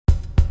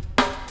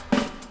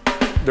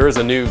There is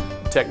a new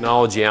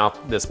technology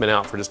out that's been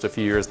out for just a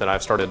few years that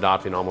I've started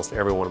adopting almost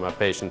every one of my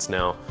patients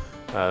now.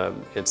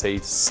 It's a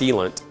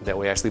sealant that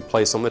we actually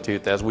place on the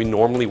tooth as we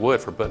normally would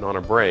for putting on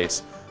a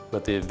brace,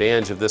 but the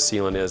advantage of this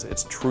sealant is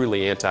it's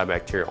truly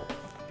antibacterial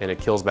and it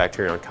kills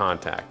bacteria on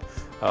contact.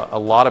 A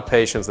lot of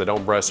patients that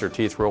don't brush their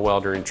teeth real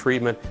well during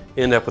treatment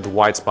end up with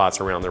white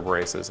spots around their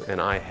braces, and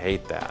I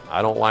hate that.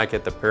 I don't like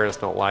it, the parents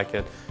don't like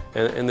it,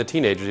 and the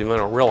teenagers even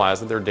don't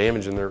realize that they're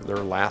damaging their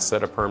last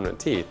set of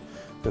permanent teeth.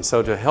 And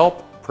so to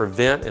help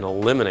prevent and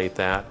eliminate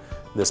that,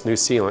 this new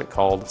sealant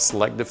called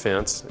Select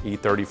Defense,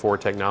 E34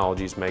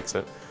 Technologies makes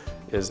it,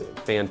 is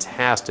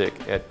fantastic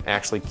at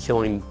actually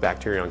killing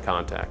bacteria on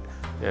contact.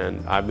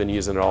 And I've been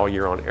using it all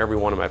year on every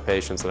one of my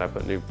patients that I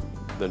put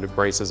the new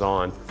braces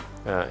on,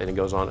 and it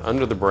goes on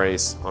under the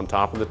brace on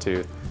top of the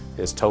tooth.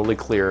 It's totally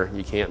clear,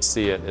 you can't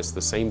see it. It's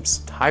the same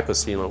type of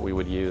sealant we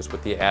would use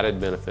with the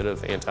added benefit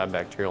of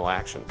antibacterial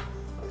action.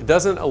 It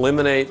doesn't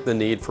eliminate the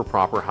need for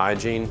proper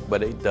hygiene,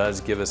 but it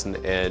does give us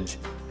an edge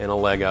and a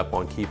leg up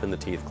on keeping the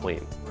teeth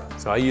clean.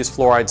 So I use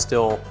fluoride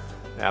still.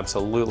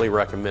 Absolutely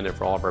recommend it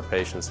for all of our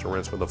patients to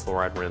rinse with a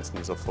fluoride rinse and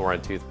use a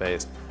fluoride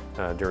toothpaste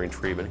during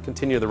treatment and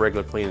continue the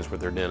regular cleanings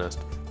with their dentist.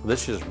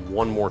 This is just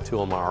one more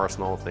tool in my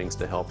arsenal of things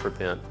to help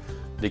prevent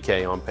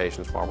decay on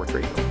patients while we're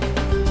treating them.